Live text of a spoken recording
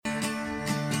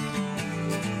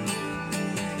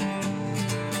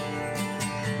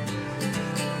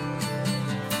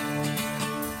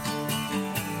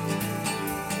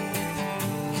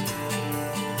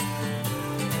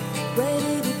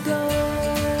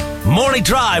Morning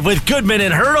Drive with Goodman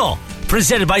and Hurdle,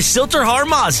 presented by Silterhar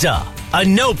Mazda. A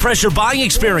no-pressure buying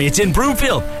experience in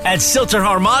Broomfield at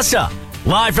Silterhar Mazda.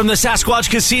 Live from the Sasquatch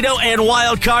Casino and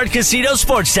Wild Card Casino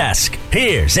Sports Desk.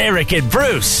 Here's Eric and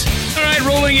Bruce. All right,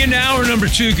 rolling into hour number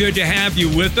 2. Good to have you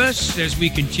with us as we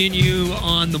continue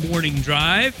on the morning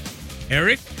drive.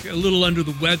 Eric, a little under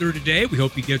the weather today. We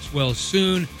hope he gets well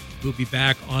soon. We'll be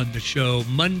back on the show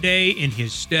Monday in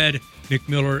his stead. Nick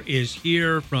Miller is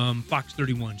here from Fox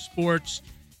 31 Sports.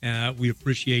 We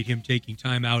appreciate him taking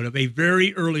time out of a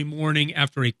very early morning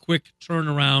after a quick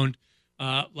turnaround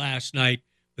last night.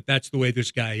 But that's the way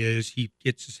this guy is. He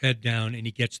gets his head down and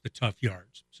he gets the tough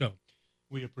yards. So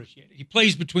we appreciate it. He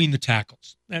plays between the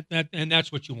tackles. And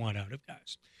that's what you want out of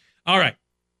guys. All right.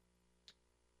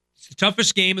 It's the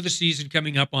toughest game of the season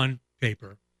coming up on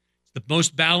paper. It's the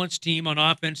most balanced team on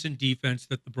offense and defense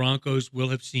that the Broncos will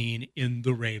have seen in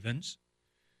the Ravens.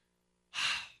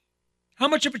 How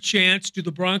much of a chance do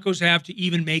the Broncos have to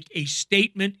even make a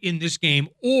statement in this game?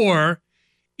 Or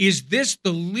is this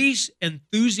the least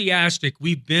enthusiastic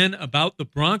we've been about the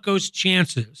Broncos'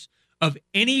 chances of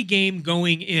any game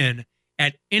going in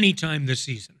at any time this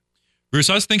season? Bruce,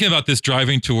 I was thinking about this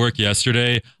driving to work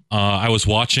yesterday. I was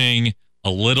watching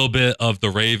a little bit of the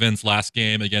Ravens' last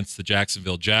game against the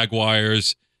Jacksonville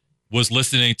Jaguars, was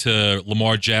listening to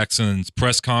Lamar Jackson's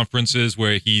press conferences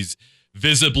where he's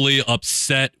visibly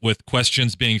upset with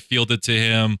questions being fielded to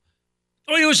him.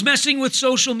 Oh, he was messing with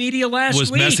social media last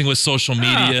week. Messing with social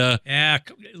media. Yeah,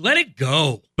 let it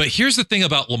go. But here's the thing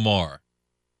about Lamar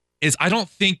is I don't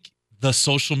think the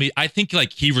social media, I think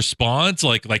like he responds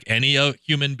like any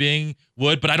human being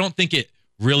would, but I don't think it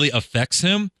really affects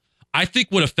him. I think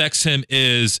what affects him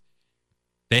is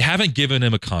they haven't given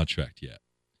him a contract yet.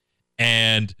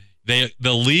 And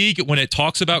the league, when it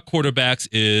talks about quarterbacks,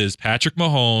 is Patrick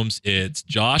Mahomes, it's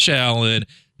Josh Allen,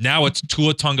 now it's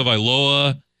Tua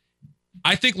Tagovailoa.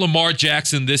 I think Lamar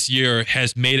Jackson this year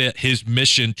has made it his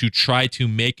mission to try to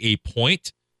make a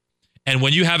point. And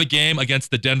when you have a game against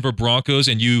the Denver Broncos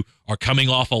and you are coming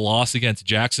off a loss against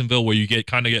Jacksonville where you get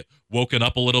woken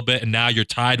up a little bit and now you're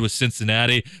tied with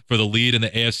Cincinnati for the lead in the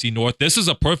AFC North, this is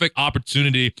a perfect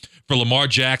opportunity for Lamar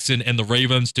Jackson and the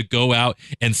Ravens to go out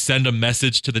and send a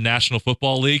message to the National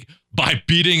Football League by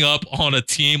beating up on a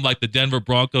team like the Denver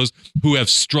Broncos who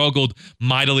have struggled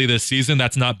mightily this season.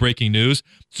 That's not breaking news.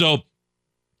 So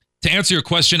to answer your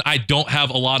question, I don't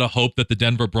have a lot of hope that the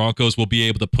Denver Broncos will be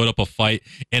able to put up a fight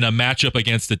in a matchup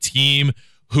against a team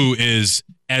who is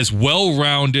as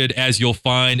well-rounded as you'll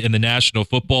find in the National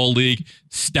Football League,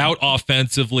 stout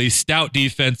offensively, stout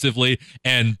defensively,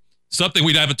 and something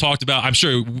we haven't talked about. I'm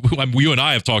sure you and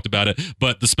I have talked about it,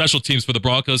 but the special teams for the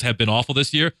Broncos have been awful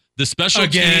this year. The special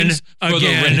teams for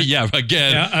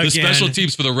the special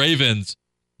teams for the Ravens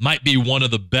might be one of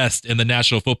the best in the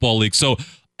National Football League. So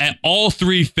at all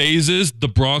three phases, the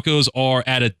Broncos are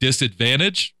at a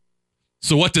disadvantage.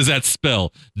 So what does that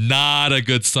spell? Not a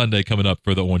good Sunday coming up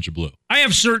for the Orange and Blue. I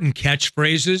have certain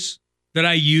catchphrases that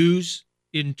I use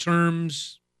in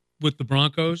terms with the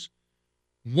Broncos.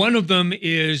 One of them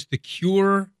is the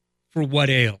cure for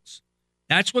what ails.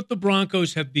 That's what the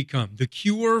Broncos have become, the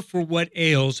cure for what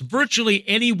ails virtually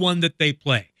anyone that they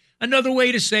play. Another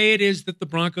way to say it is that the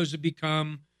Broncos have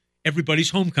become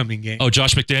everybody's homecoming game. Oh,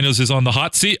 Josh McDaniels is on the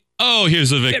hot seat. Oh,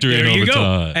 here's a victory in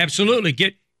overtime. Go. Absolutely.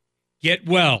 Get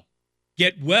well.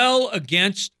 Get well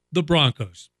against the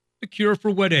Broncos. The cure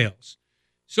for what ails.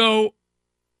 So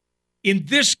in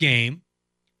this game,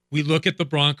 we look at the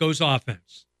Broncos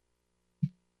offense.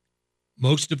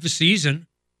 Most of the season,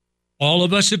 all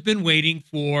of us have been waiting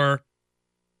for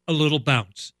a little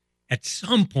bounce. At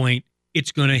some point,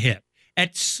 it's going to hit.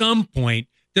 At some point,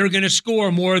 they're going to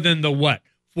score more than the what?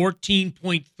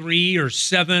 14.3 or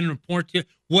 7 or 14,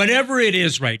 whatever it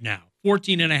is right now,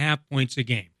 14.5 points a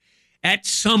game. At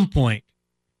some point,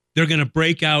 they're going to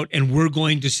break out and we're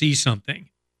going to see something.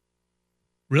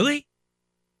 Really?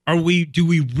 Do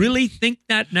we really think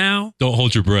that now? Don't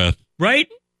hold your breath. Right?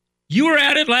 You were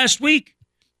at it last week.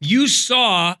 You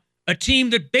saw a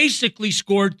team that basically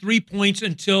scored 3 points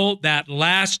until that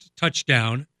last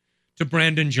touchdown to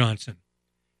Brandon Johnson.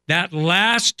 That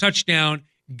last touchdown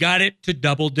got it to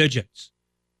double digits.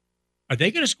 Are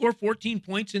they going to score 14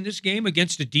 points in this game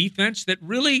against a defense that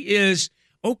really is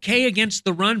okay against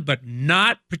the run, but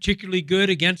not particularly good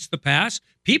against the pass?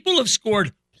 People have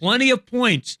scored plenty of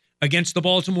points against the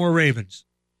Baltimore Ravens.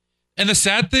 And the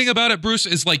sad thing about it, Bruce,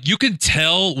 is like you can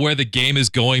tell where the game is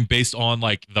going based on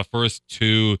like the first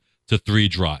 2 to 3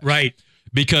 drives. Right.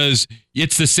 Because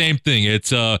it's the same thing.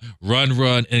 It's a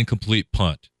run, incomplete,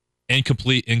 punt.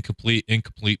 Incomplete,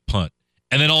 punt.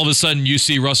 And then all of a sudden you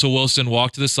see Russell Wilson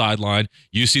walk to the sideline.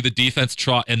 You see the defense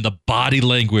trot, and the body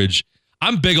language.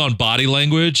 I'm big on body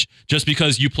language just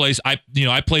because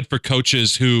I played for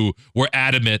coaches who were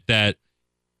adamant that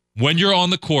when you're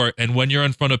on the court and when you're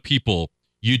in front of people,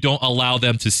 you don't allow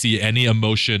them to see any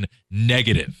emotion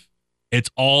negative. It's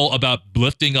all about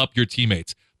lifting up your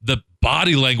teammates. The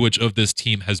body language of this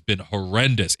team has been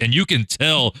horrendous. And you can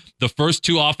tell the first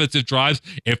 2 offensive drives,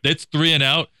 if it's 3 and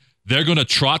out, they're going to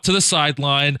trot to the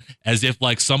sideline as if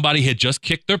like somebody had just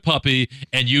kicked their puppy,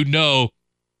 and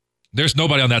there's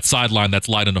nobody on that sideline that's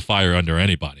lighting a fire under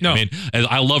anybody. No. I mean,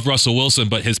 I love Russell Wilson,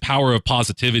 but his power of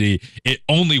positivity, it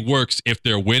only works if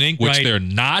they're winning, which they're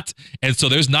not. And so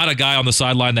there's not a guy on the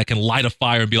sideline that can light a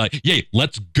fire and be like, yay,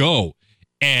 let's go.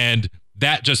 And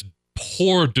that just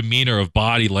poor demeanor of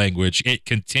body language, it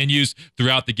continues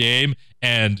throughout the game.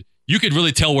 And you could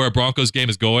really tell where a Broncos game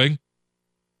is going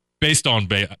based on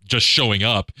just showing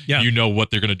up. Yeah. You know what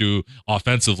they're going to do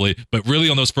offensively. But really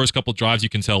on those first couple drives, you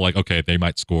can tell like, okay, they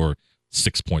might score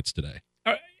 6 points today.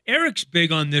 Eric's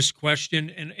big on this question,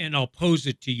 and I'll pose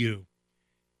it to you.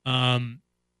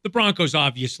 The Broncos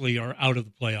obviously are out of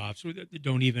the playoffs.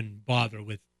 Don't even bother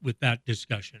with that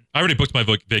discussion. I already booked my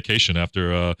vacation after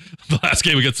the last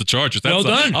game against the Chargers. Well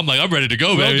done. I'm like, I'm ready to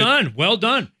go, well baby. Well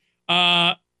done.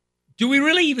 Do we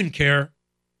really even care?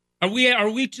 Are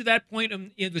we to that point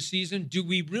in the season? Do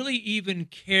we really even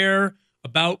care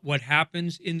about what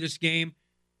happens in this game?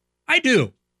 I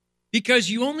do, because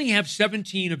you only have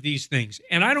 17 of these things,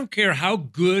 and I don't care how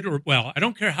good I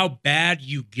don't care how bad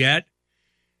you get.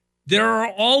 There are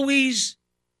always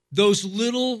those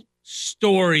little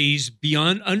stories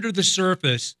under the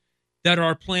surface that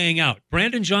are playing out.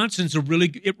 Brandon Johnson's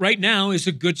right now is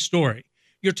a good story.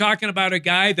 You're talking about a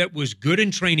guy that was good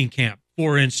in training camp,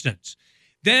 for instance,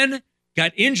 then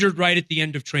got injured right at the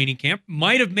end of training camp,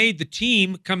 might have made the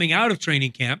team coming out of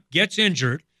training camp, gets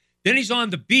injured. Then he's on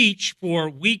the beach for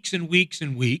weeks and weeks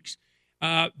and weeks.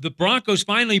 The Broncos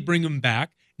finally bring him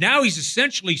back. Now he's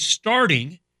essentially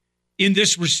starting in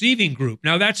this receiving group.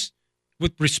 Now that's,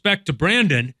 with respect to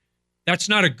Brandon, that's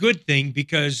not a good thing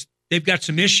because they've got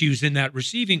some issues in that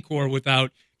receiving core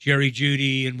without Jerry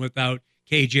Jeudy and without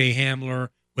KJ Hamler,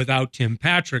 without Tim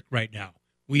Patrick right now.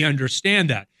 We understand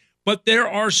that. But there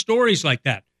are stories like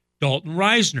that. Dalton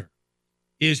Reisner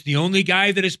is the only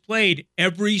guy that has played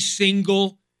every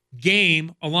single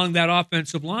game along that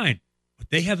offensive line,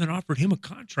 but they haven't offered him a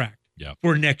contract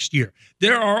for next year.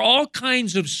 There are all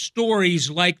kinds of stories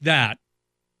like that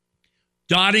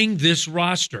dotting this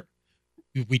roster.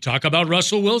 We talk about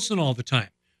Russell Wilson all the time.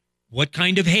 What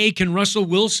kind of hay can Russell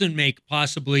Wilson make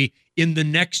possibly in the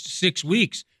next 6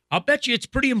 weeks? I'll bet you it's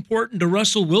pretty important to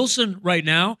Russell Wilson right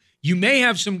now. You may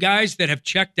have some guys that have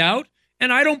checked out,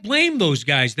 and I don't blame those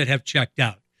guys that have checked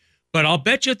out. But I'll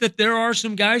bet you that there are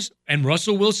some guys, and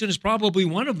Russell Wilson is probably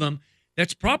one of them,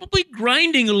 that's probably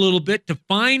grinding a little bit to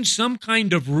find some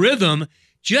kind of rhythm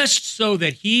just so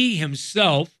that he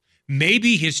himself,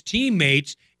 maybe his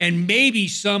teammates, and maybe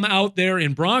some out there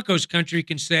in Broncos country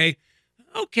can say,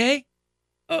 okay,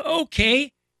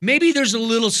 maybe there's a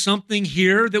little something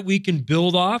here that we can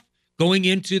build off going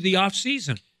into the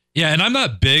offseason. Yeah, and I'm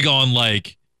not big on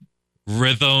like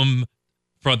rhythm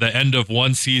from the end of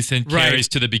one season carries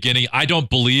to the beginning. I don't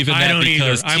believe in that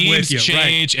because teams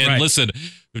change. And listen,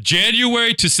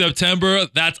 January to September,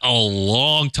 that's a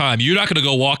long time. You're not going to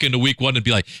go walk into week 1 and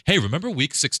be like, hey, remember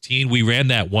week 16? We ran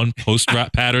that one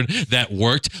post-wrap pattern that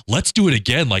worked. Let's do it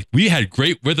again. Like we had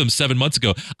great rhythm 7 months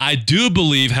ago. I do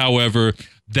believe, however,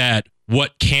 that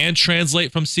what can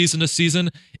translate from season to season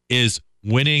is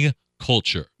winning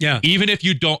culture. Yeah. Even if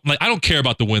you don't, like, I don't care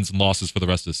about the wins and losses for the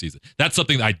rest of the season. That's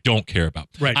something that I don't care about.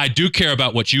 Right. I do care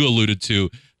about what you alluded to,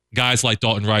 guys like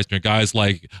Dalton Reisner, guys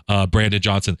like Brandon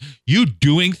Johnson. You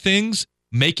doing things,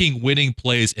 making winning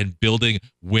plays, and building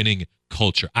winning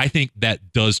culture. I think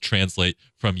that does translate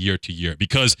from year to year,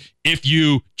 because if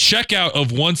you check out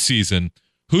of one season,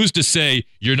 who's to say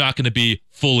you're not going to be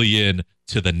fully in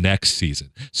to the next season?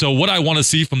 So what I want to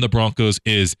see from the Broncos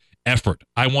is effort.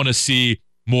 I want to see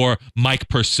more Mike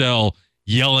Purcell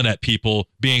yelling at people,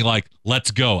 being like,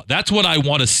 let's go. That's what I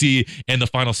want to see in the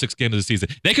final 6 games of the season.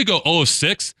 They could go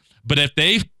 0-6, but if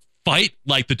they fight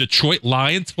like the Detroit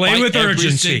Lions, play with every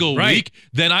urgency, single week,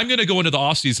 then I'm going to go into the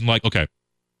offseason like, okay,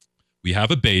 we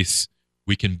have a base.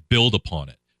 We can build upon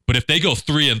it. But if they go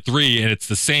 3-3 and it's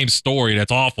the same story and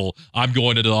it's awful, I'm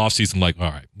going into the offseason like, all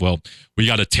right, well, we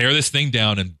got to tear this thing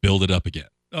down and build it up again.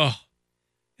 Oh,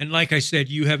 and like I said,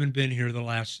 you haven't been here the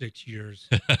last 6 years.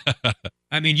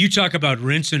 I mean, you talk about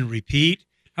rinse and repeat.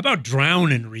 How about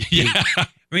drown and repeat? Yeah. I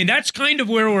mean, that's kind of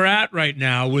where we're at right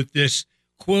now with this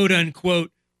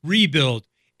quote-unquote rebuild.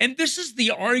 And this is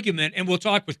the argument, and we'll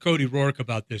talk with Cody Roark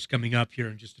about this coming up here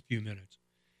in just a few minutes.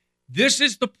 This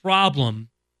is the problem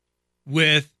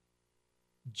with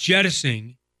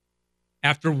jettisoning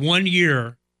after 1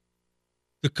 year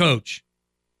the coach,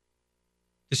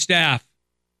 the staff,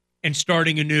 and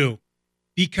starting anew,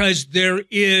 because there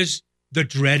is the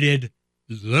dreaded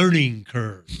learning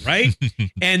curve, right?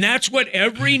 And that's what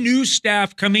every new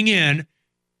staff coming in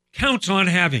counts on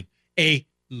having, a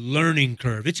learning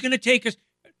curve. It's going to take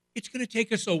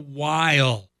us a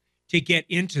while to get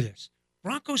into this.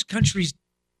 Broncos countries,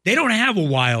 they don't have a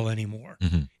while anymore.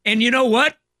 Mm-hmm. And you know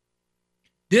what?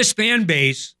 This fan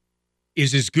base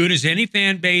is as good as any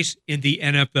fan base in the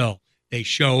NFL. They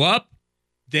show up,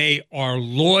 they are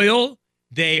loyal,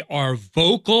 they are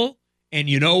vocal, and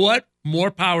you know what?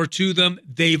 More power to them.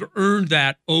 They've earned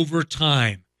that over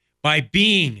time by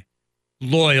being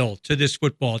loyal to this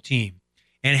football team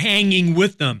and hanging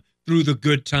with them through the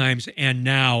good times and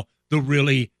now the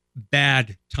really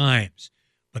bad times.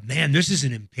 But man, this is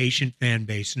an impatient fan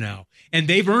base now, and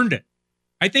they've earned it.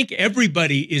 I think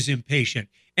everybody is impatient.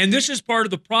 And this is part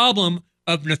of the problem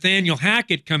of Nathaniel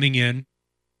Hackett coming in.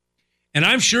 And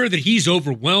I'm sure that he's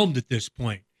overwhelmed at this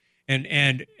point.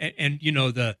 And you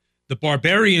know, the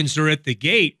barbarians are at the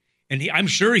gate, and I'm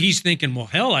sure he's thinking, well,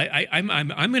 hell, I'm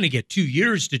going to get 2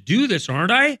 years to do this,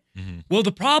 aren't I? Mm-hmm. Well,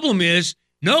 the problem is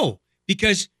no,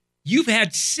 because you've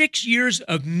had 6 years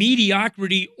of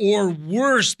mediocrity or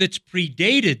worse that's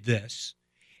predated this,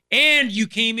 and you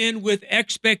came in with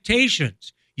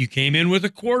expectations. You came in with a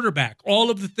quarterback, all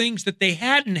of the things that they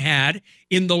hadn't had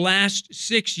in the last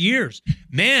 6 years.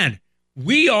 Man,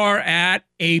 we are at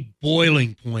a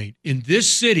boiling point in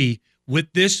this city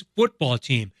with this football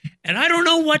team. And I don't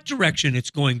know what direction it's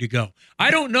going to go.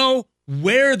 I don't know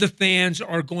where the fans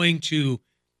are going to,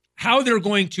 how they're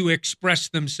going to express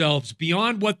themselves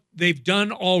beyond what they've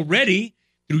done already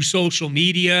through social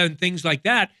media and things like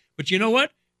that. But you know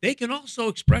what? They can also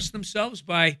express themselves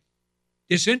by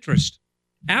disinterest,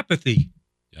 apathy.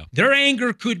 Yeah. Their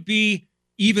anger could be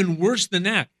even worse than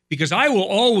that, because I will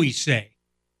always say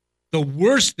the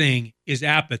worst thing is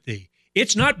apathy.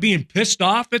 It's not being pissed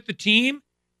off at the team,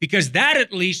 because that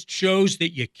at least shows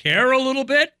that you care a little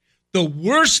bit. The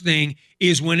worst thing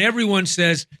is when everyone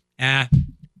says, the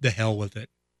hell with it.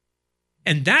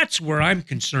 And that's where I'm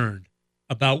concerned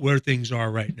about where things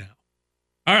are right now.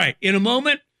 All right, in a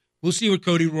moment, we'll see what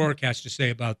Cody Roark has to say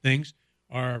about things,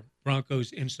 our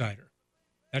Broncos insider.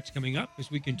 That's coming up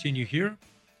as we continue here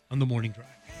on The Morning Drive.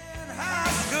 In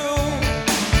high school,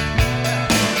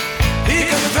 he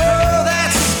could throw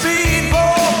that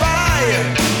speedball by you,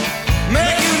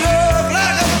 make you look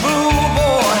like a fool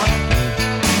boy.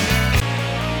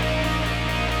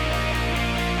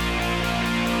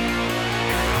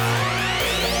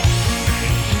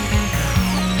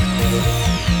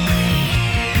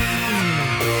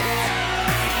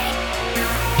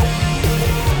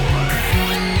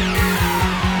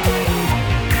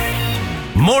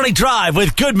 Morning Drive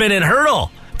with Goodman and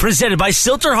Hurdle, presented by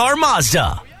Silterhar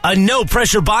Mazda. A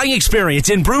no-pressure buying experience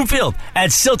in Broomfield at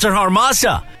Silterhar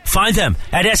Mazda. Find them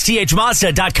at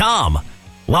sthmazda.com.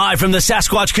 Live from the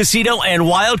Sasquatch Casino and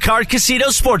Wild Card Casino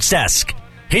Sports Desk,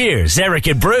 here's Eric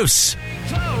and Bruce.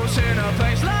 All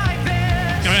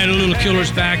right, a little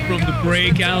Killers back from the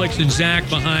break. Alex and Zach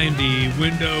behind the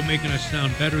window, making us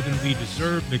sound better than we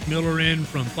deserve. McMiller in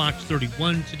from Fox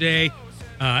 31 today.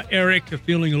 Eric,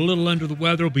 feeling a little under the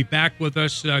weather, will be back with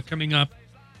us coming up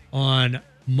on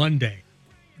Monday.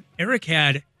 Eric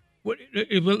had, let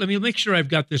me make sure I've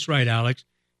got this right, Alex.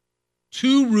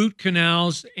 2 root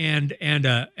canals and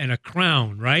a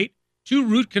crown, right? 2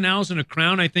 root canals and a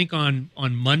crown, I think, on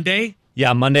Monday.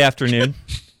 Yeah, Monday afternoon.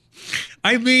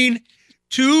 I mean,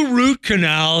 2 root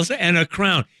canals and a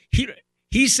crown.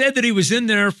 He said that he was in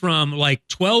there from like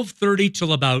 12:30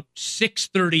 till about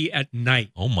 6:30 at night.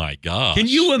 Oh, my gosh. Can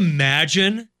you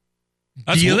imagine?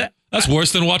 That's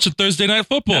worse than watching Thursday Night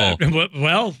Football.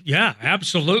 Well, yeah,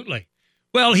 absolutely.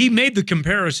 Well, he made the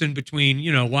comparison between,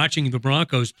 watching the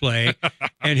Broncos play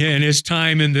and his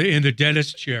time in the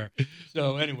dentist chair.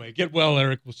 So anyway, get well,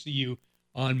 Eric. We'll see you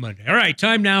on Monday. All right,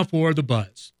 time now for The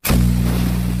Buzz.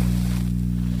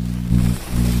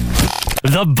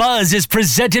 The Buzz is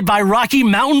presented by Rocky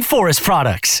Mountain Forest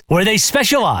Products, where they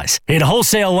specialize in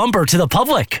wholesale lumber to the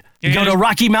public. Go to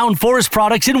Rocky Mountain Forest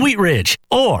Products in Wheat Ridge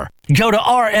or go to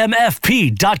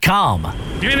rmfp.com.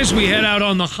 And as we head out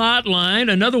on the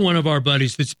hotline, another one of our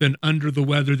buddies that's been under the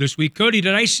weather this week. Cody,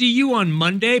 did I see you on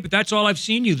Monday? But that's all I've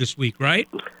seen you this week, right?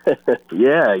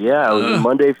 Yeah. It was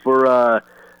Monday for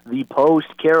the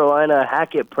post-Carolina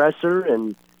Hackett presser,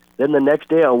 and Then the next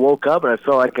day I woke up and I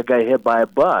felt like I got hit by a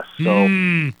bus. So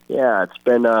yeah, it's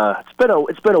been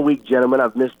a week, gentlemen.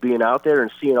 I've missed being out there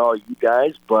and seeing all you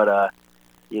guys, but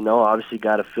obviously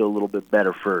got to feel a little bit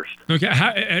better first.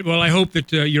 Okay. Well, I hope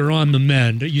that you're on the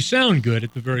mend. You sound good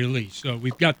at the very least. So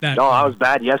we've got that. No, I was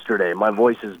bad yesterday. My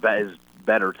voice is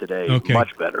better today. Okay.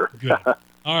 Much better. Good.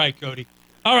 All right, Cody.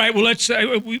 All right. Well, let's.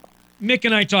 Mick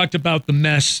and I talked about the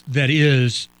mess that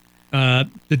is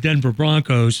the Denver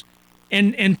Broncos,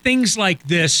 and things like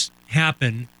this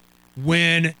happen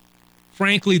when,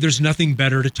 frankly, there's nothing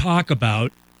better to talk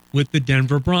about with the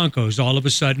Denver Broncos. All of a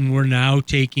sudden, we're now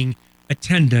taking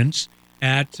attendance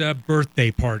at birthday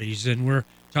parties, and we're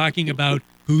talking about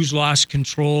who's lost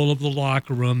control of the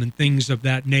locker room and things of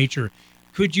that nature.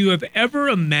 Could you have ever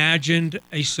imagined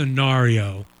a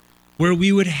scenario where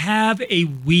we would have a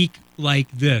week like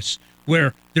this,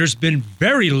 where there's been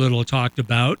very little talked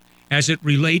about as it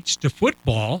relates to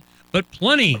football, but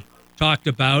plenty talked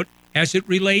about as it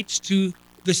relates to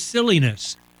the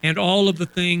silliness and all of the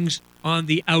things on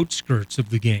the outskirts of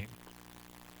the game?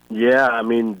 Yeah, I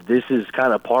mean, this is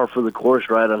kind of par for the course,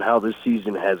 right, on how this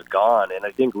season has gone. And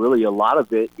I think really a lot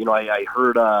of it, I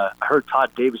heard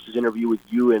Todd Davis's interview with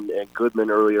you and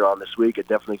Goodman earlier on this week. I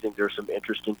definitely think there's some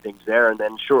interesting things there. And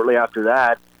then shortly after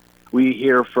that, we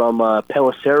hear from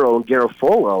Pelissero and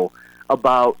Garofolo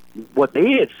about what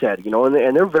they had said,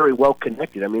 and they're very well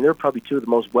connected. I mean, they're probably two of the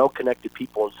most well connected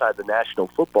people inside the National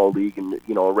Football League and,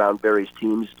 around various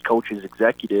teams, coaches,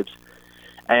 executives.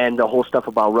 And the whole stuff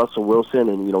about Russell Wilson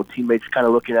and, teammates kind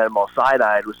of looking at him all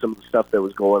side-eyed with some of the stuff that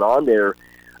was going on there.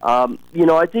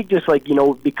 I think just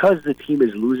because the team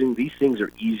is losing, these things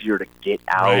are easier to get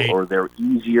out, right, or they're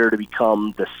easier to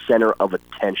become the center of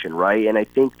attention, right? And I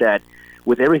think that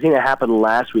with everything that happened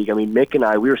last week, I mean, Mick and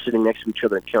I, we were sitting next to each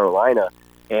other in Carolina,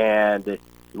 and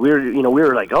we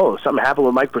were like, oh, something happened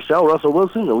with Mike Purcell, Russell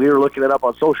Wilson, and we were looking it up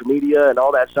on social media and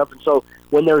all that stuff. And so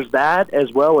when there's that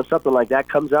as well, when something like that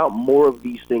comes out, more of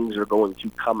these things are going to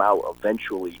come out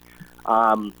eventually.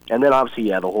 And then obviously,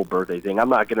 the whole birthday thing. I'm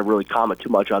not going to really comment too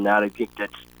much on that. I think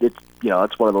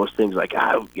it's one of those things like,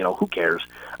 who cares?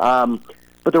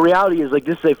 But the reality is,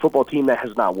 this is a football team that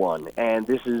has not won, and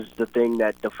this is the thing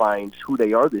that defines who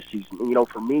they are this season. And,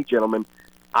 for me, gentlemen,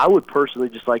 I would personally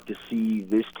just like to see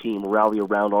this team rally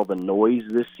around all the noise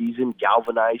this season,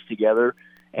 galvanize together,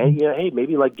 and, hey,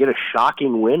 maybe, get a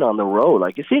shocking win on the road.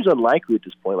 It seems unlikely at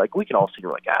this point. We can all sit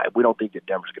here we don't think that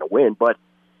Denver's going to win, but,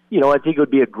 I think it would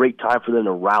be a great time for them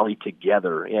to rally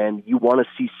together. And you want to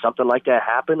see something like that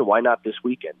happen, why not this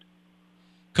weekend?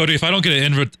 Cody, if I don't get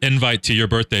an invite to your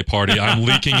birthday party, I'm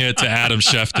leaking it to Adam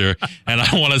Schefter, and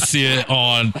I want to see it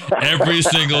on every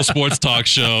single sports talk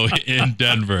show in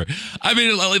Denver. I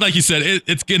mean, like you said,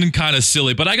 it's getting kind of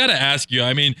silly, but I got to ask you,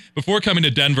 I mean, before coming to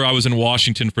Denver, I was in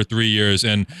Washington for 3 years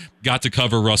and got to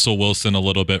cover Russell Wilson a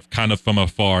little bit, kind of from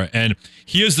afar, and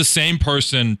he is the same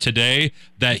person today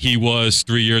that he was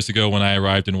 3 years ago when I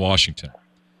arrived in Washington.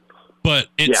 But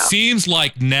it seems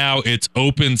like now it's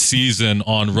open season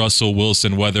on Russell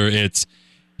Wilson, whether it's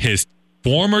his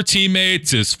former teammates,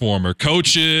 his former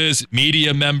coaches,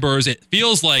 media members. It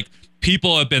feels like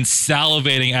people have been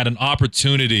salivating at an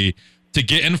opportunity to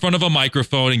get in front of a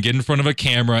microphone and get in front of a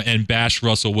camera and bash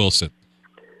Russell Wilson.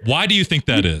 Why do you think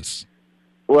that is?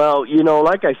 Well,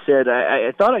 like I said,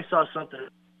 I thought I saw something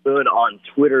good on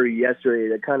Twitter yesterday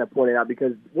that kind of pointed out,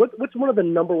 because what's one of the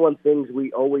number one things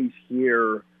we always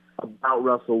hear about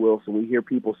Russell Wilson? We hear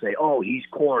people say, oh, he's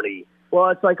corny. Well,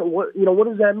 it's what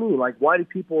does that mean? Why do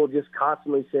people just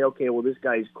constantly say, okay, well, this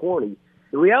guy's corny?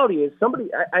 The reality is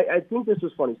I think this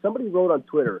was funny. Somebody wrote on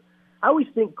Twitter, I always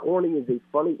think corny is a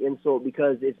funny insult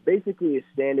because it's basically a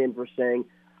stand-in for saying,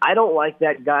 I don't like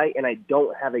that guy and I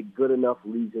don't have a good enough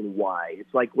reason why.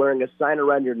 It's like wearing a sign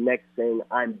around your neck saying,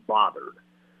 I'm bothered.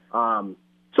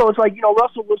 So it's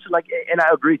Russell Wilson, and I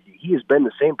agree with you. He has been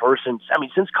the same person,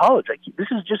 since college. This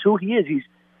is just who he is.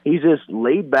 He's this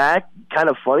laid-back, kind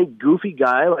of funny, goofy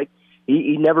guy.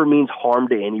 He never means harm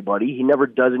to anybody. He never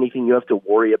does anything you have to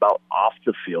worry about off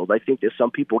the field. I think that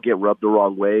some people get rubbed the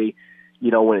wrong way,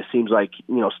 when it seems like,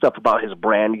 stuff about his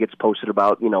brand gets posted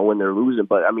about, when they're losing.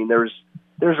 But,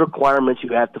 there's requirements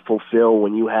you have to fulfill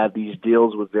when you have these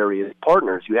deals with various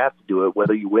partners. You have to do it,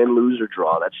 whether you win, lose, or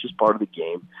draw. That's just part of the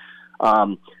game.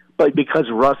 But because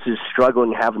Russ is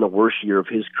struggling, having the worst year of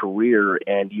his career,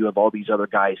 and you have all these other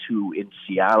guys who in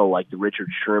Seattle, like the Richard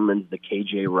Shermans, the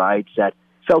KJ Wrights, that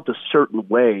felt a certain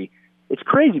way, it's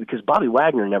crazy because Bobby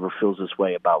Wagner never feels this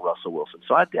way about Russell Wilson.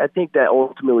 So I think that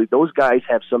ultimately those guys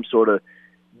have some sort of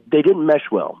 – they didn't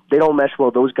mesh well. They don't mesh well.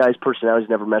 Those guys' personalities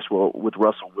never mesh well with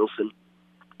Russell Wilson.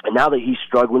 And now that he's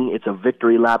struggling, it's a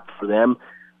victory lap for them.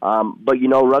 But,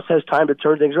 Russ has time to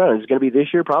turn things around. Is it going to be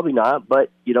this year? Probably not. But,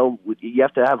 you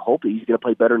have to have hope that he's going to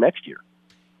play better next year.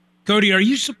 Cody, are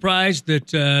you surprised that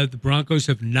the Broncos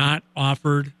have not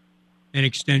offered an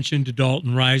extension to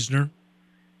Dalton Reisner?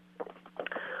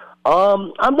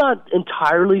 I'm not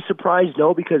entirely surprised,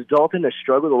 no, because Dalton has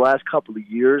struggled the last couple of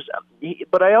years.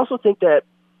 But I also think that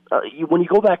when you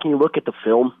go back and you look at the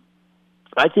film,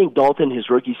 I think Dalton, his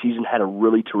rookie season, had a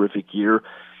really terrific year.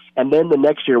 And then the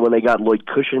next year when they got Lloyd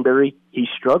Cushenberry, he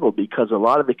struggled because a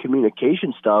lot of the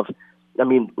communication stuff,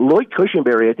 Lloyd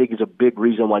Cushenberry, I think, is a big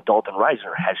reason why Dalton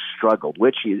Reisner has struggled,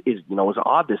 which is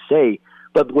odd to say.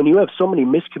 But when you have so many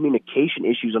miscommunication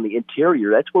issues on the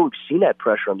interior, that's where we've seen that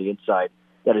pressure on the inside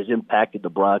that has impacted the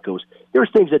Broncos. There's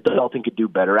things that Dalton could do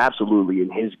better, absolutely,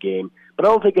 in his game. But I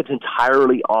don't think it's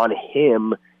entirely on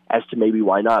him as to maybe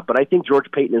why not. But I think George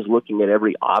Payton is looking at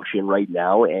every option right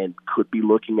now and could be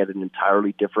looking at an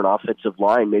entirely different offensive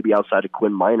line, maybe outside of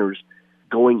Quinn Miners,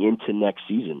 going into next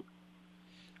season.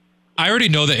 I already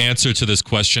know the answer to this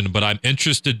question, but I'm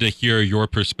interested to hear your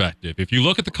perspective. If you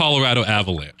look at the Colorado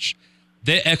Avalanche,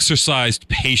 they exercised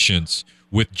patience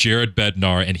with Jared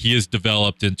Bednar, and he has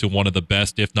developed into one of the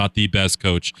best, if not the best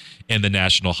coach in the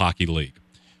National Hockey League.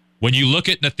 When you look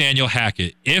at Nathaniel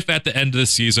Hackett, if at the end of the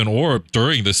season or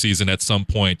during the season at some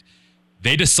point,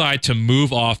 they decide to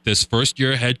move off this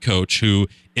first-year head coach who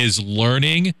is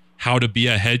learning how to be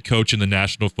a head coach in the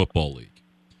National Football League,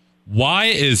 why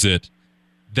is it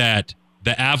that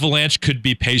the Avalanche could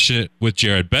be patient with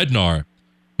Jared Bednar,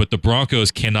 but the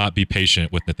Broncos cannot be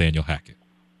patient with Nathaniel Hackett?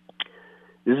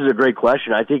 This is a great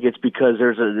question. I think it's because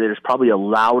there's probably a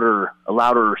louder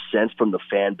sense from the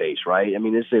fan base, right?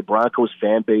 This is a Broncos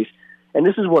fan base, and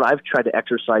this is what I've tried to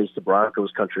exercise to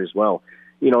Broncos country as well.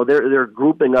 They're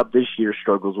grouping up this year's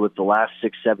struggles with the last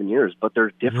 6-7 years, but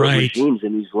there's different regimes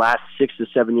in these last 6 to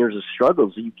 7 years of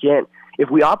struggles. You can't, if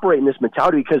we operate in this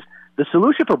mentality, because the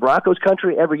solution for Broncos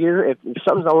country every year, if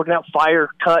something's not working out, fire,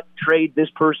 cut, trade this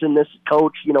person, this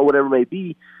coach, whatever it may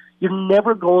be, you're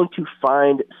never going to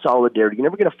find solidarity. You're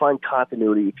never going to find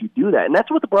continuity if you do that. And that's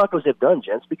what the Broncos have done,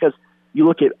 gents, because you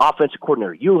look at offensive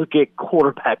coordinator, you look at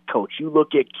quarterback coach, you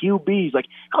look at QBs. Like,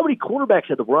 how many quarterbacks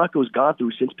have the Broncos gone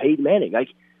through since Peyton Manning?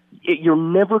 You're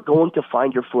never going to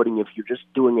find your footing if you're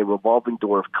just doing a revolving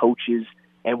door of coaches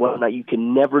and whatnot. You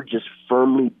can never just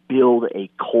firmly build a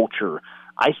culture.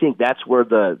 I think that's where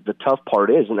the tough part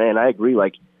is. And I agree,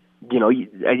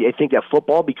 I think that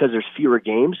football, because there's fewer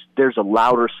games, there's a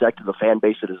louder sect of the fan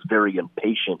base that is very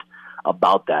impatient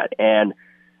about that. And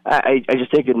I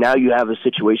just think that now you have a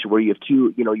situation where you have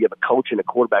two, you have a coach and a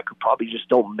quarterback who probably just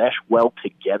don't mesh well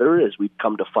together, as we've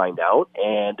come to find out.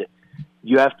 And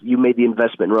you made the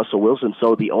investment in Russell Wilson,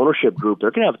 so the ownership group,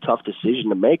 they're going to have a tough decision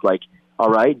to make. Like, all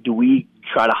right, do we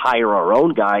try to hire our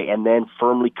own guy and then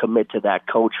firmly commit to that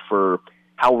coach for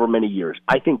however many years?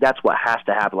 I think that's what has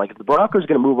to happen. Like, if the Broncos are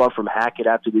going to move on from Hackett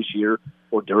after this year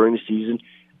or during the season,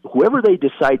 whoever they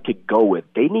decide to go with,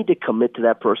 they need to commit to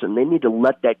that person. They need to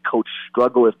let that coach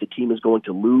struggle if the team is going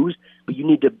to lose, but you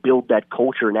need to build that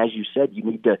culture. And as you said, you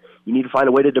need to find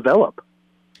a way to develop.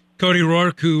 Cody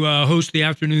Roark, who hosts the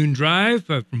afternoon drive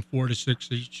from 4 to 6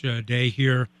 each day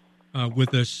here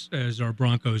with us as our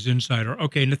Broncos insider.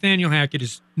 Okay, Nathaniel Hackett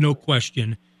is no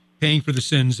question paying for the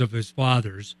sins of his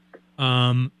fathers.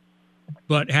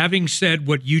 But having said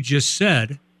what you just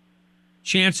said,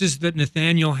 chances that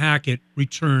Nathaniel Hackett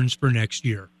returns for next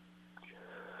year?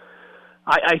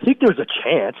 I think there's a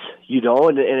chance,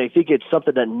 and I think it's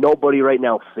something that nobody right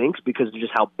now thinks because of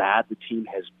just how bad the team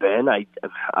has been.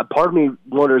 Part of me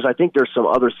wonders, I think there's some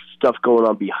other stuff going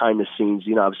on behind the scenes.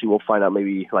 Obviously we'll find out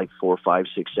maybe like 4, 5,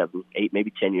 6, 7, 8,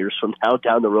 maybe 10 years from now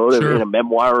down the road, sure, in a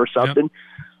memoir or something.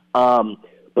 Yep.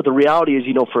 But the reality is,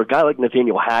 for a guy like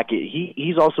Nathaniel Hackett,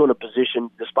 he's also in a position,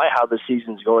 despite how the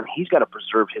season's going, he's got to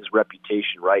preserve his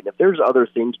reputation, right? And if there's other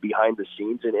things behind the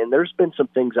scenes, and there's been some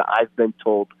things that I've been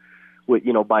told with,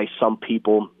 by some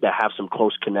people that have some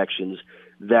close connections,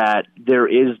 that there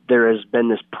has been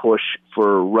this push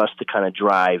for Russ to kind of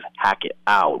drive Hackett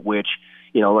out, which,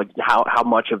 how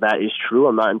much of that is true,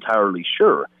 I'm not entirely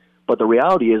sure. But the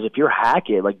reality is, if you're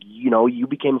Hackett, you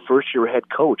became a first-year head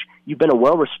coach. You've been a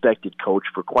well-respected coach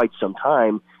for quite some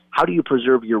time. How do you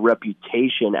preserve your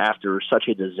reputation after such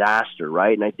a disaster,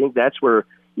 right? And I think that's where,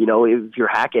 if you're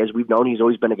Hackett, as we've known, he's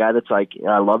always been a guy that's like,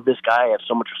 I love this guy, I have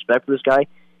so much respect for this guy.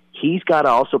 He's got to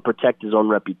also protect his own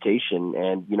reputation.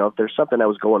 And, if there's something that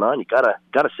was going on, you gotta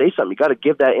say something. You got to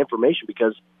give that information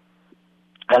because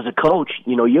as a coach,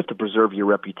 you have to preserve your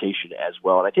reputation as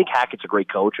well. And I think Hackett's a great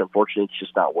coach. Unfortunately, it's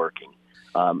just not working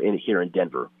here in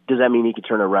Denver. Does that mean he can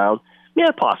turn around?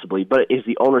 Yeah, possibly. But is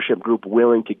the ownership group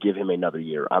willing to give him another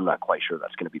year? I'm not quite sure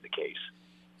that's going to be the case.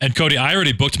 And Cody, I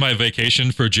already booked my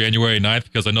vacation for January 9th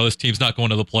because I know this team's not going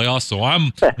to the playoffs. So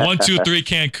I'm 1, 2, 3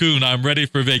 Cancun. I'm ready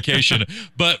for vacation.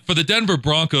 But for the Denver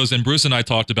Broncos, and Bruce and I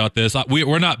talked about this,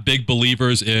 we're not big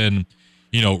believers in,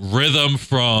 rhythm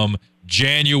from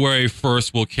January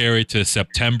 1st will carry to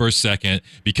September 2nd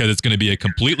because it's going to be a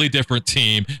completely different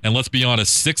team. And let's be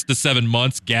honest, 6 to 7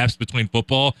 months gaps between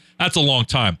football, that's a long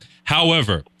time.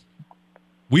 However,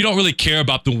 we don't really care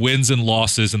about the wins and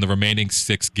losses in the remaining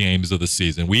 6 games of the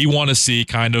season. We want to see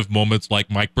kind of moments like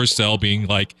Mike Purcell being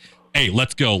like, hey,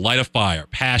 let's go, light a fire,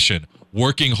 passion,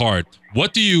 working hard.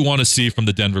 What do you want to see from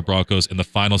the Denver Broncos in the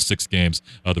final 6 games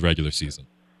of the regular season?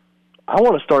 I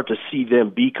want to start to see them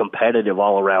be competitive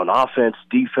all around, offense,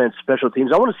 defense, special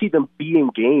teams. I want to see them be in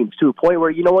games to a point where,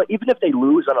 you know what, even if they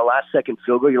lose on a last-second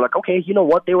field goal, you're like, okay, you know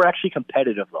what, they were actually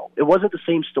competitive, though. It wasn't the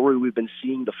same story we've been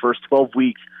seeing the first 12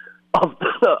 weeks of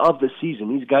the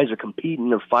season. These guys are competing,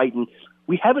 they're fighting.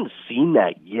 We haven't seen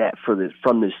that yet from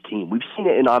this team. We've seen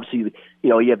it in, obviously,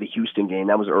 you have the Houston game,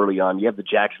 that was early on. You have the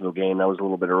Jacksonville game, that was a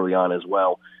little bit early on as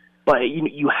well. But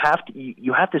you have to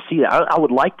see that. I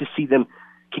would like to see them.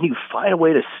 Can you find a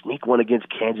way to sneak one against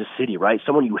Kansas City, right?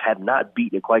 Someone you have not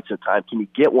beaten in quite some time. Can you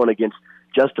get one against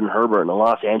Justin Herbert and the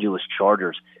Los Angeles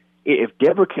Chargers? If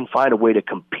Denver can find a way to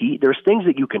compete, there's things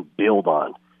that you can build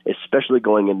on, especially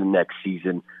going into next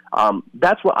season.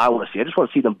 That's what I want to see. I just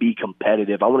want to see them be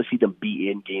competitive. I want to see them be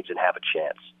in games and have a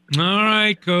chance. All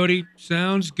right, Cody.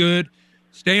 Sounds good.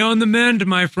 Stay on the mend,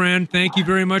 my friend. Thank you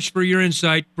very much for your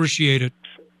insight. Appreciate it.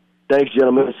 Thanks,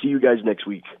 gentlemen. See you guys next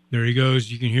week. There he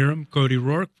goes. You can hear him, Cody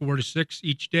Roark, 4 to 6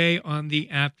 each day on the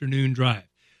afternoon drive.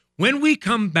 When we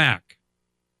come back,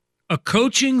 a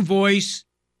coaching voice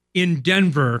in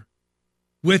Denver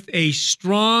with a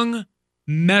strong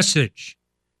message.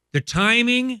 The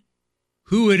timing,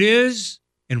 who it is,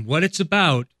 and what it's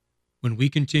about when we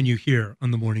continue here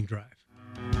on the Morning Drive.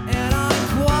 And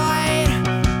I'm quite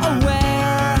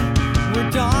aware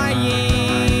we're dying.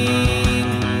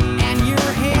 And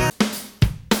you're here.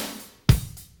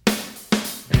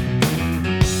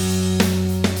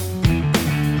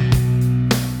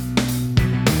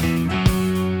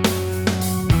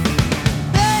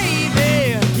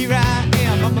 Baby, here I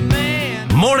am, I'm a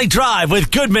man. Morning Drive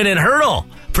with Goodman and Hurdle.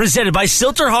 Presented by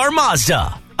Silterhar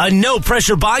Mazda. A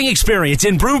no-pressure buying experience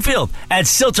in Broomfield at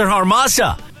Silterhar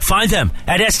Mazda. Find them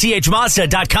at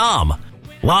sthmazda.com.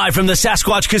 Live from the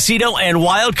Sasquatch Casino and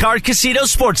Wildcard Casino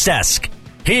Sports Desk.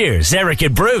 Here's Eric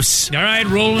and Bruce. All right,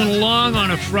 rolling along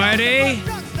on a Friday.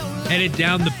 Headed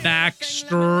down the back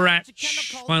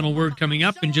stretch. Final word coming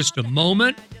up in just a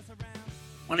moment.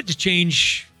 Wanted to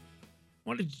change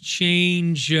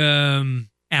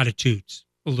attitudes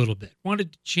a little bit.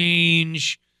 Wanted to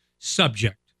change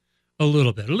subject a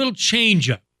little bit. A little change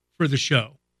up for the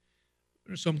show.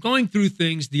 So I'm going through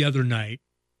things the other night,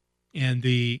 and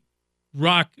the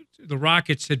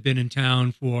Rockets had been in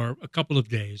town for a couple of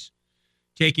days,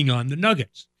 taking on the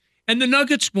Nuggets. And the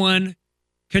Nuggets won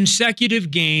consecutive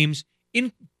games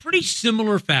in pretty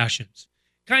similar fashions.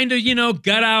 Kind of,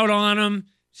 got out on them,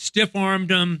 stiff-armed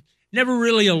them, never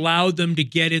really allowed them to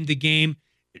get in the game.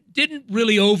 Didn't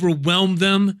really overwhelm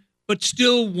them, but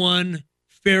still won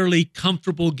fairly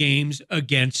comfortable games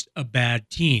against a bad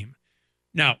team.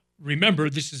 Now, remember,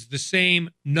 this is the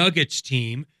same Nuggets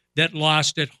team that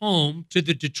lost at home to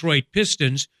the Detroit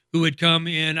Pistons, who had come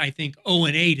in, I think,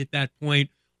 0-8 at that point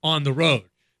on the road.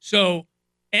 So,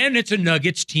 and it's a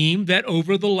Nuggets team that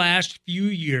over the last few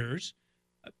years,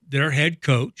 their head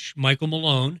coach, Michael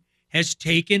Malone, has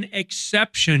taken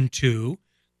exception to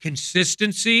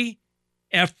consistency,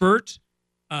 effort,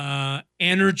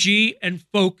 energy, and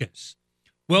focus.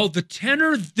 Well, the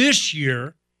tenor this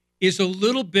year is a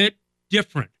little bit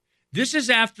different. This is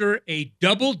after a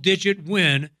double-digit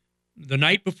win the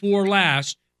night before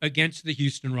last against the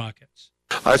Houston Rockets.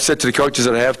 I said to the coaches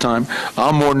at halftime,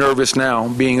 I'm more nervous now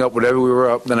being up whatever we were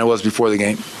up than I was before the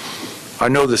game. I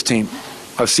know this team.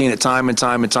 I've seen it time and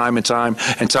time and time and time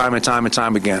and time and time and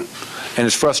time again. And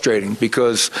it's frustrating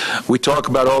because we talk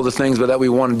about all the things that we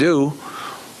want to do.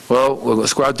 Well,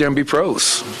 let's go out there and be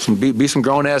pros. Be some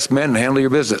grown-ass men and handle your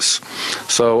business.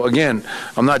 So, again,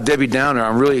 I'm not Debbie Downer.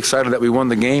 I'm really excited that we won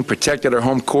the game, protected our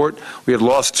home court. We had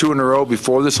lost 2 in a row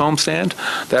before this homestand.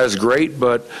 That is great,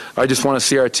 but I just want to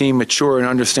see our team mature and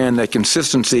understand that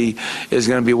consistency is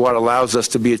going to be what allows us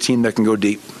to be a team that can go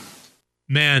deep.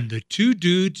 Man, the 2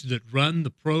 dudes that run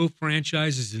the pro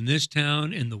franchises in this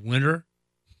town in the winter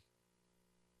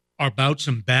are about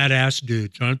some badass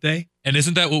dudes, aren't they? And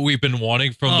isn't that what we've been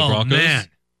wanting from the Broncos? Man.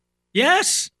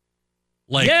 Yes.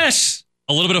 Like, yes.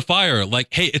 a little bit of fire. Like,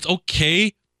 hey, it's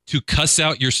okay to cuss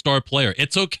out your star player.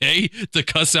 It's okay to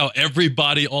cuss out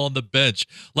everybody on the bench.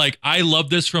 Like, I love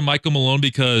this from Michael Malone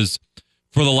because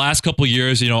for the last couple of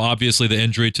years, obviously the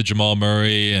injury to Jamal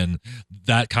Murray and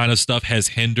that kind of stuff has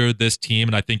hindered this team.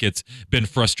 And I think it's been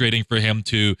frustrating for him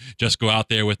to just go out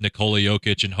there with Nikola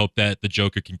Jokic and hope that the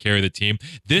Joker can carry the team.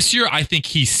 This year, I think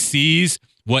he sees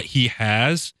what he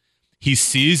has. He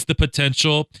sees the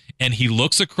potential, and he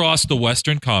looks across the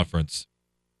Western Conference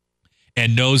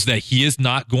and knows that he is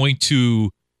not going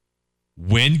to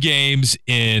win games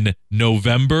in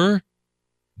November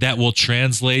that will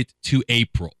translate to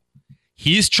April.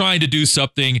 He's trying to do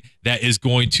something that is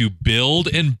going to build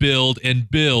and build and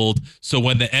build. So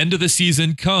when the end of the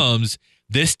season comes,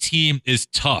 this team is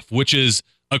tough, which is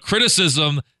a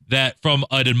criticism that from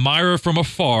an admirer from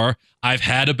afar I've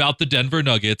had about the Denver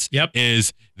Nuggets. Yep.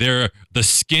 Is they're the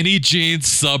skinny jeans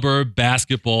suburb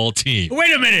basketball team.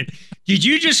 Wait a minute. Did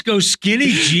you just go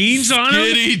skinny jeans on them?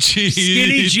 Skinny jeans.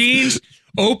 Skinny jeans.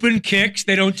 Open kicks.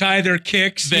 They don't tie their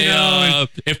kicks. They,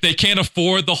 if they can't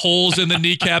afford the holes in the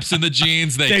kneecaps in the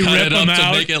jeans, they cut it up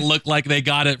to make it look like they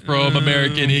got it from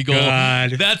American Eagle.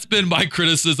 God. That's been my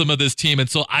criticism of this team. And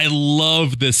so I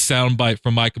love this soundbite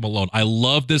from Michael Malone. I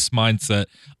love this mindset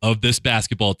of this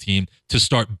basketball team to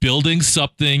start building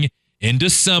something in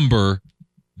December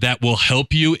that will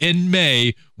help you in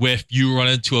May if you run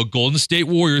into a Golden State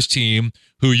Warriors team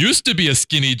who used to be a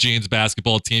skinny jeans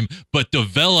basketball team, but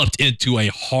developed into a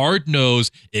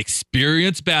hard-nosed,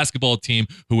 experienced basketball team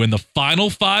who in the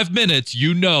final 5 minutes,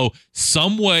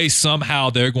 some way, somehow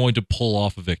they're going to pull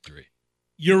off a victory.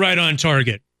 You're right on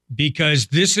target because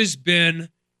this has been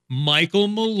Michael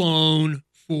Malone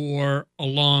for a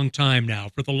long time now,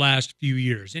 for the last few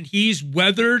years, and he's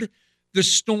weathered the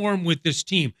storm with this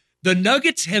team. The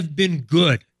Nuggets have been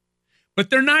good, but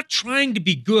they're not trying to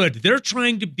be good. They're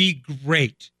trying to be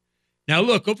great. Now,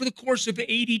 look, over the course of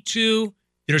 82,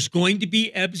 there's going to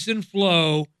be ebbs and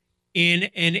flow in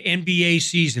an NBA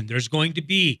season. There's going to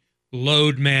be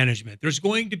load management. There's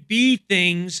going to be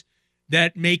things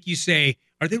that make you say,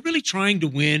 are they really trying to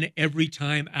win every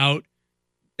time out?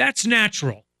 That's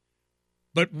natural.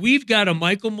 But we've got a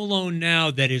Michael Malone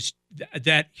now that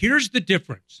here's the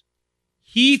difference.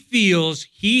 He feels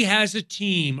he has a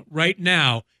team right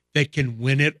now that can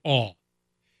win it all.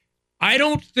 I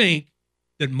don't think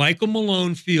that Michael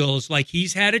Malone feels like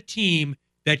he's had a team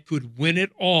that could win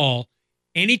it all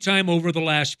anytime over the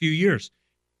last few years.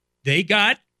 They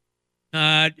got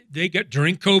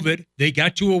during COVID, they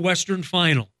got to a Western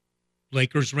Final.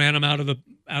 Lakers ran them out of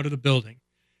the building.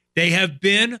 They have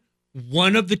been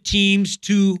one of the teams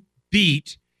to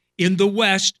beat in the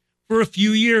West for a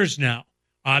few years now.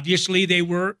 Obviously, they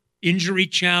were injury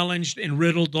challenged and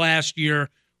riddled last year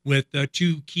with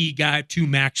two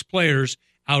max players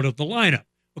out of the lineup.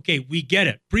 Okay, we get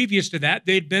it. Previous to that,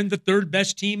 they'd been the third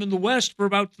best team in the West for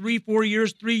about 3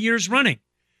 years running.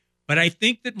 But I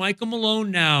think that Michael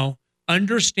Malone now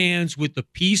understands with the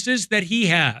pieces that he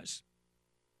has,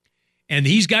 and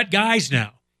he's got guys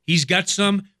now. He's got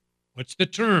some, what's the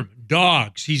term?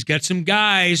 Dogs. He's got some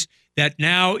guys that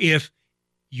now if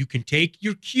you can take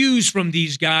your cues from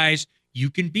these guys, you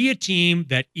can be a team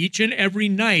that each and every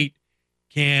night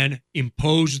can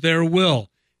impose their will.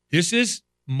 This is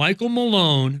Michael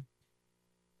Malone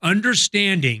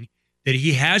understanding that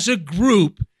he has a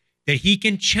group that he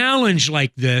can challenge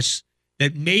like this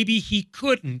that maybe he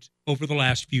couldn't over the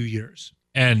last few years.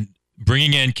 And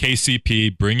bringing in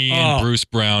KCP, bringing in Bruce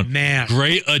Brown, man,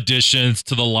 great additions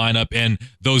to the lineup. And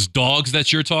those dogs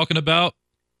that you're talking about,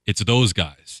 it's those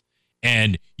guys.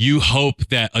 And you hope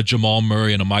that a Jamal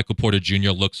Murray and a Michael Porter Jr.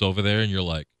 looks over there and you're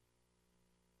like,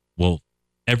 well,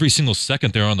 every single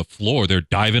second they're on the floor, they're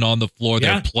diving on the floor,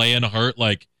 they're playing hurt.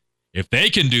 Like, if they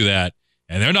can do that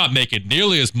and they're not making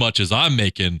nearly as much as I'm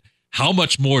making, how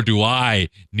much more do I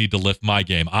need to lift my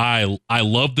game? I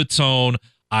love the tone.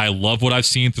 I love what I've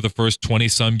seen through the first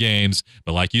 20-some games.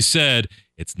 But like you said,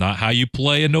 it's not how you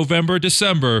play in November,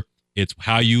 December. It's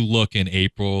how you look in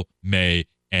April, May,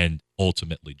 and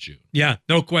ultimately June. Yeah,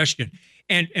 no question.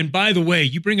 And by the way,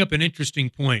 you bring up an interesting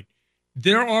point.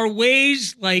 There are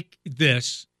ways like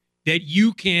this that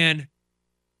you can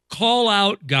call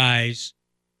out guys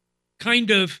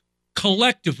kind of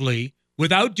collectively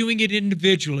without doing it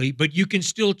individually, but you can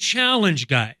still challenge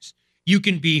guys. You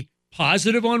can be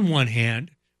positive on one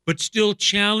hand, but still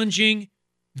challenging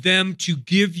them to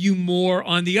give you more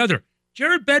on the other.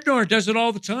 Jared Bednar does it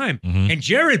all the time. Mm-hmm. And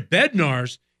Jared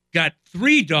Bednar's got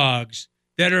 3 dogs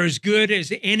that are as good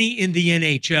as any in the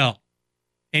NHL,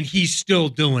 and he's still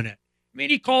doing it. I mean,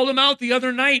 he called him out the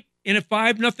other night in a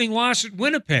 5-0 loss at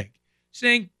Winnipeg,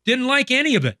 saying didn't like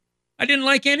any of it. I didn't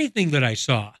like anything that I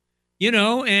saw,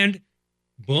 and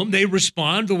boom, they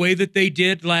respond the way that they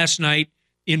did last night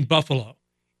in Buffalo.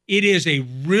 It is a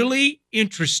really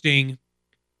interesting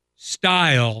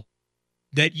style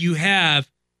that you have.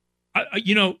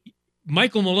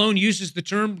 Michael Malone uses the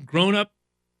term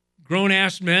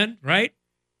grown-ass men, right?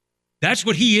 That's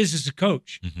what he is as a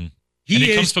coach. Mm-hmm.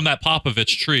 He comes from that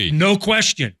Popovich tree. No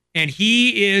question. And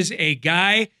he is a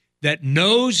guy that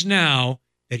knows now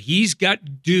that he's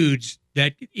got dudes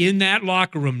that in that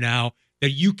locker room now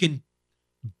that you can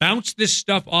bounce this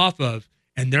stuff off of,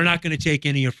 and they're not going to take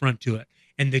any affront to it.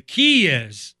 And the key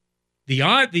is,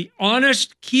 the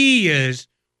honest key is,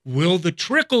 will the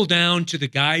trickle down to the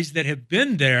guys that have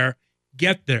been there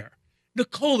get there?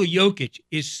 Nikola Jokic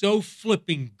is so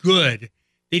flipping good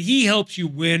that he helps you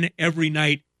win every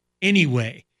night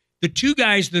anyway. The two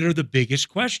guys that are the biggest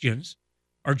questions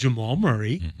are Jamal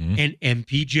Murray and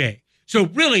MPJ. So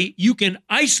really, you can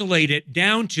isolate it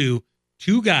down to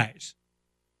two guys.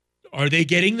 Are they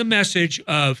getting the message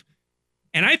of,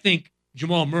 and I think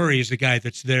Jamal Murray is the guy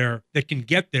that's there, that can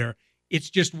get there. It's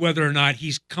just whether or not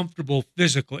he's comfortable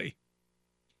physically.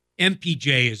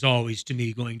 MPJ is always, to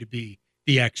me, going to be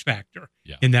the X factor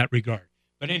in that regard.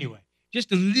 But anyway,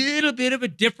 just a little bit of a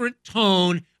different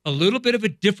tone, a little bit of a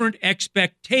different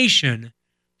expectation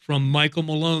from Michael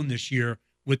Malone this year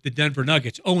with the Denver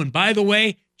Nuggets. Oh, and by the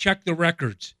way, check the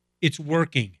records. It's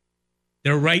working.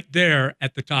 They're right there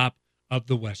at the top of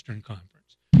the Western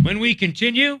Conference. When we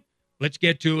continue, let's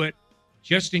get to it.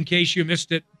 Just in case you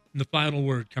missed it, the final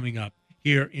word coming up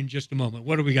here in just a moment.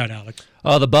 What do we got, Alex?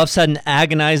 Oh, the Buffs had an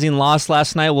agonizing loss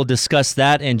last night. We'll discuss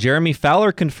that. And Jeremy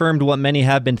Fowler confirmed what many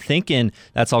have been thinking.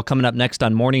 That's all coming up next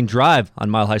on Morning Drive on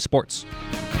Mile High Sports.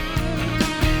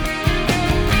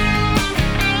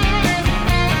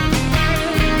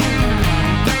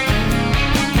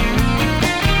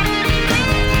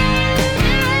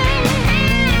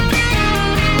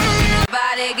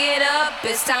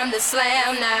 It's time to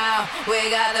slam now. We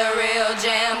got the real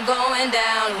jam going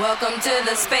down. Welcome to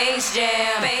the Space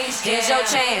Jam. Here's your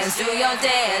chance. Do your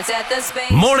dance at the Space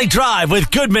Morning Drive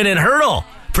with Goodman and Hurdle.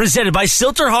 Presented by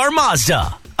Silterhar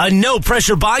Mazda. A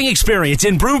no-pressure buying experience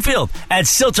in Broomfield at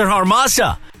Silterhar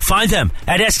Mazda. Find them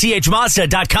at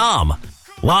sthmazda.com.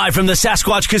 Live from the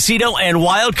Sasquatch Casino and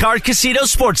Wildcard Casino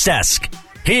Sports Desk.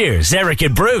 Here's Eric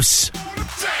and Bruce.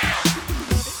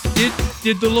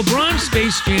 Did the LeBron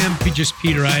Space Jam just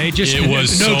peter out? It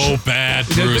was so bad,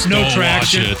 Bruce. No don't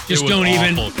traction. Watch it. Just it was don't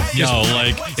awful.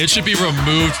 even. It should be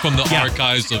removed from the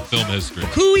archives of film history.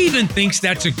 Who even thinks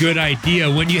that's a good idea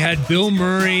when you had Bill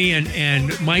Murray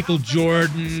and Michael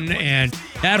Jordan and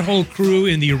that whole crew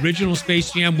in the original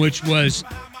Space Jam, which was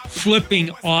flipping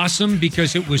awesome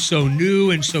because it was so new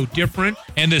and so different.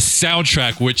 And this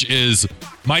soundtrack, which is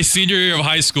my senior year of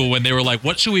high school, when they were like,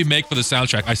 what should we make for the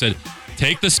soundtrack? I said,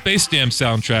 take the Space Jam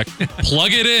soundtrack,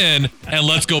 plug it in, and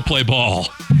let's go play ball.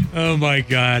 Oh, my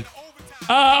God.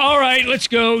 All right, let's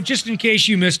go. Just in case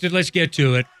you missed it, let's get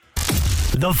to it.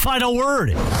 The final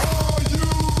word.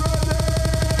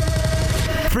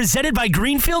 Presented by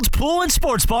Greenfield's Pool and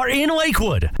Sports Bar in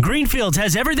Lakewood. Greenfield's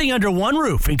has everything under one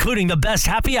roof, including the best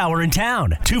happy hour in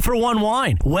town. 2-for-1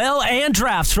 wine, well, and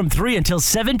drafts from 3 until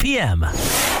 7 p.m.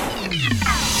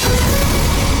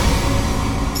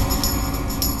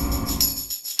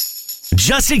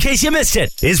 Just in case you missed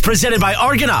it, is presented by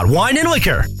Argonaut Wine and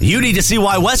Liquor. You need to see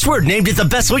why Westward named it the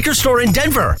best liquor store in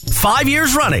Denver 5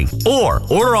 years running. Or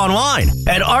order online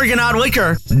at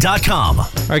argonautliquor.com. All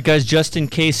right, guys, just in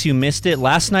case you missed it,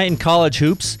 last night in college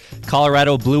hoops,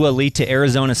 Colorado blew a lead to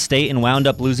Arizona State and wound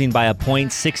up losing by a point,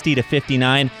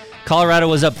 60-59. Colorado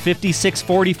was up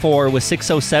 56-44 with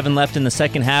 6:07 left in the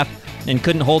second half and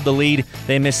couldn't hold the lead.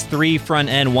 They missed 3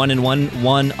 front-end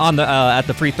 1-and-1 on the at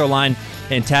the free throw line.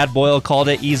 And Tad Boyle called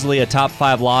it easily a top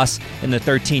 5 loss in the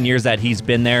 13 years that he's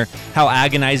been there. How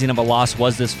agonizing of a loss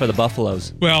was this for the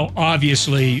Buffaloes? Well,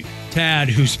 obviously, Tad,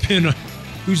 who's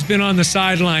been on the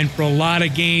sideline for a lot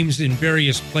of games in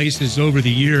various places over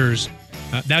the years,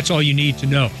 that's all you need to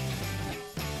know.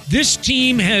 This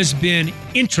team has been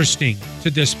interesting to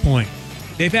this point.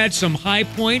 They've had some high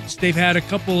points. They've had a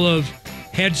couple of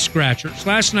head scratchers.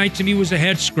 Last night, to me, was a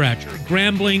head scratcher.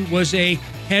 Grambling was a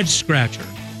head scratcher.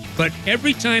 But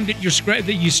every time that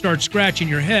you start scratching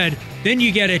your head, then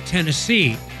you get at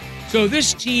Tennessee. So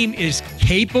this team is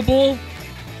capable,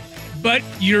 but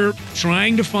you're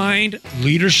trying to find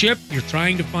leadership. You're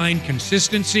trying to find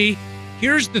consistency.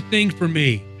 Here's the thing for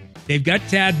me. They've got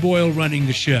Tad Boyle running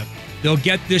the ship. They'll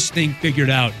get this thing figured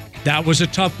out. That was a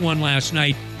tough one last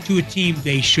night to a team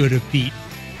they should have beat,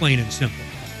 plain and simple.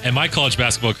 And my college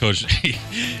basketball coach,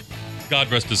 God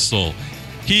rest his soul,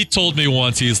 He told me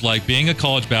once, he's like, being a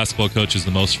college basketball coach is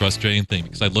the most frustrating thing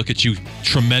because I look at you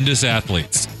tremendous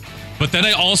athletes. But then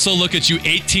I also look at you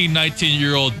 18,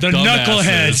 19-year-old the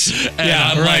knuckleheads. And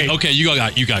I'm right. like, okay,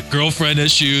 you got girlfriend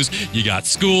issues, you got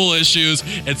school issues.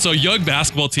 And so young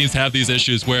basketball teams have these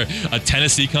issues where a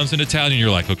Tennessee comes into town and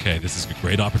you're like, okay, this is a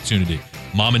great opportunity.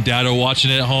 Mom and dad are watching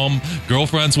it at home,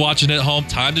 girlfriend's watching it at home,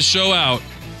 time to show out.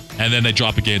 And then they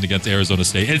drop a game against Arizona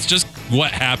State. It's just what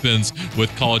happens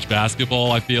with college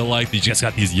basketball, I feel like. You just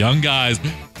got these young guys.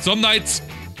 Some nights,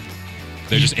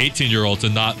 they're just 18-year-olds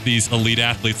and not these elite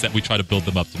athletes that we try to build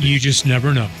them up to be. You just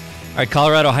never know. All right,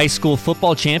 Colorado High School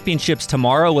football championships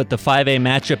tomorrow with the 5A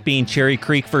matchup being Cherry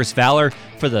Creek versus Valor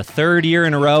for the third year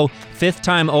in a row, fifth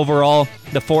time overall.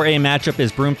 The 4A matchup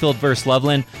is Broomfield versus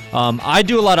Loveland. I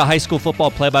do a lot of high school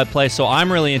football play-by-play, so I'm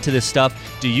really into this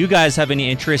stuff. Do you guys have any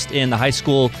interest in the high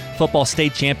school football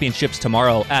state championships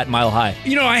tomorrow at Mile High?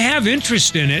 I have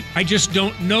interest in it. I just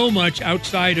don't know much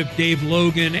outside of Dave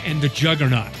Logan and the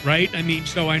Juggernaut, right? I mean,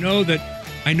 so I know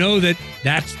that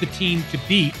that's the team to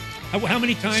beat. How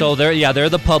many times? So they're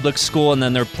the public school, and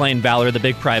then they're playing Valor, the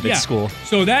big private school.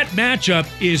 So that matchup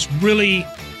is really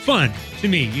fun to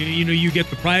me. You get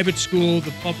the private school,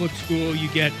 the public school. You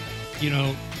get,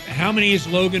 how many has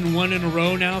Logan won in a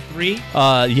row now? 3?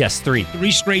 Yes, 3. 3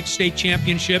 straight state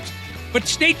championships. But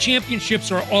state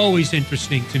championships are always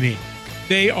interesting to me.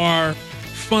 They are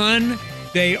fun.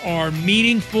 They are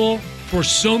meaningful for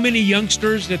so many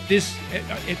youngsters that this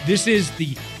is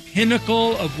the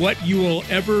pinnacle of what you will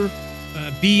ever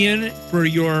be in for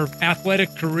your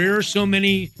athletic career. So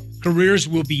many careers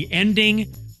will be ending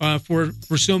for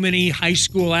so many high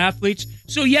school athletes.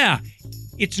 So yeah,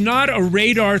 it's not a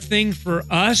radar thing for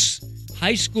us.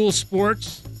 High school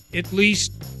sports, at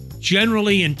least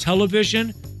generally in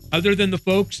television, other than the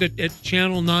folks at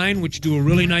Channel 9, which do a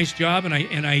really nice job, and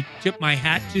I tip my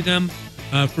hat to them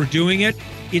for doing it.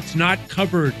 It's not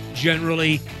covered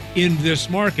generally in this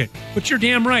market. But you're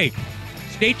damn right.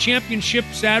 State championship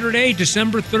Saturday,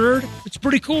 December 3rd. It's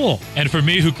pretty cool. And for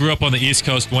me, who grew up on the East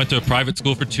Coast, went to a private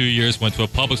school for 2 years, went to a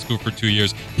public school for 2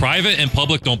 years, private and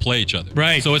public don't play each other.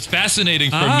 Right. So it's fascinating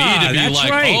for me to be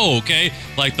like, right. oh, okay,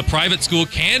 like the private school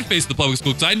can face the public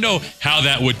school, because I know how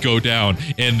that would go down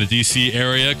in the D.C.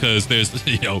 area, because there's,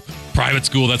 private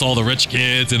school, that's all the rich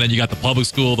kids, and then you got the public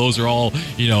school, those are all,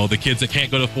 the kids that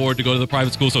can't afford to go to the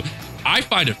private school. So I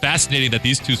find it fascinating that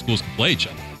these two schools can play each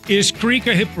other. Is Creek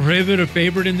a prohibitive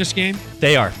favorite in this game?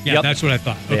 They are. Yeah, Yep. That's what I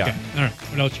thought. They Okay. are. All right.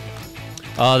 What else you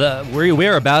got?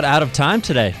 We're about out of time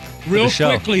today. Real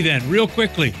quickly.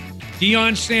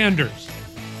 Deion Sanders.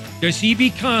 Does he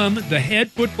become the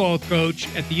head football coach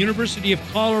at the University of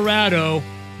Colorado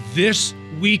this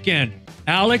weekend?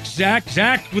 Alex, Zach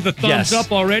with a thumbs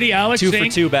up already. Alex, 2 for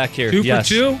 2 back here. 2 for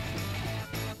 2.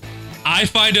 I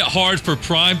find it hard for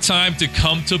prime time to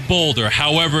come to Boulder.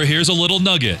 However, here's a little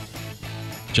nugget.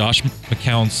 Josh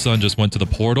McCown's son just went to the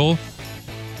portal.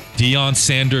 Deion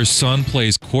Sanders' son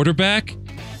plays quarterback.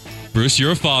 Bruce,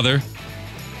 you're a father.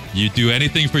 You do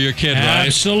anything for your kid, right?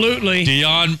 Absolutely.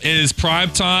 Deion is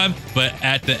prime time, but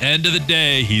at the end of the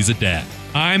day, he's a dad.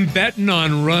 I'm betting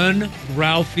on Run,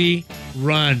 Ralphie,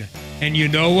 Run. And you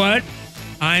know what?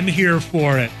 I'm here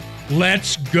for it.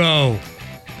 Let's go.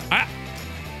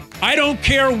 I don't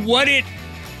care what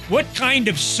kind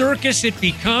of circus it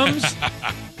becomes.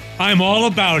 I'm all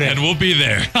about it. And we'll be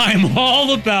there. I'm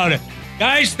all about it.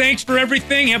 Guys, thanks for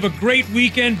everything. Have a great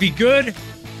weekend. Be good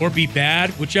or be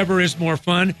bad, whichever is more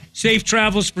fun. Safe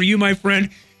travels for you, my friend.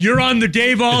 You're on the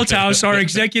Dave Althouse, our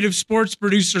executive sports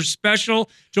producer special.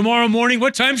 Tomorrow morning,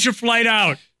 what time's your flight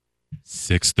out?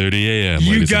 6:30 a.m.,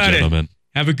 You ladies got and gentlemen.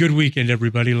 Have a good weekend,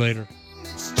 everybody. Later.